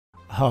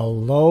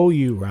Hello,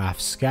 you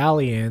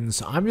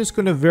Raftscallions. I'm just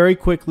going to very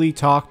quickly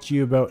talk to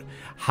you about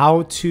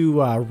how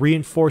to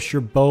reinforce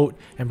your boat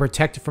and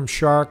protect it from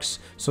sharks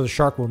so the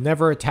shark will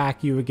never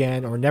attack you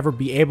again or never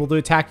be able to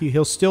attack you.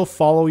 He'll still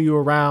follow you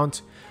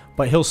around,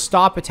 but he'll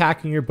stop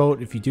attacking your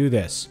boat if you do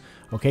this.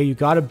 Okay, you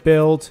got to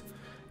build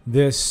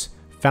this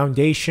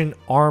foundation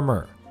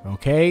armor.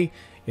 Okay,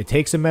 it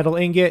takes a metal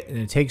ingot and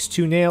it takes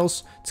 2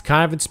 nails. It's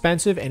kind of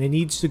expensive and it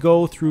needs to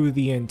go through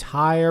the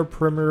entire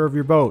perimeter of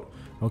your boat.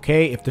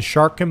 Okay, if the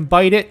shark can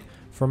bite it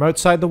from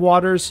outside the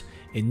waters,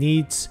 it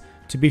needs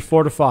to be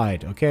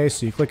fortified. Okay,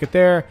 so you click it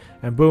there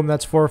and boom,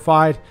 that's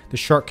fortified. The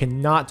shark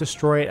cannot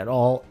destroy it at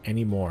all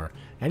anymore.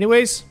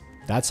 Anyways,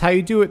 that's how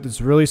you do it.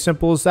 It's really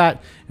simple as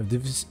that. If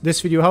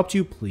this video helped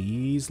you,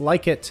 please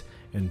like it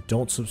and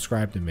don't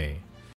subscribe to me.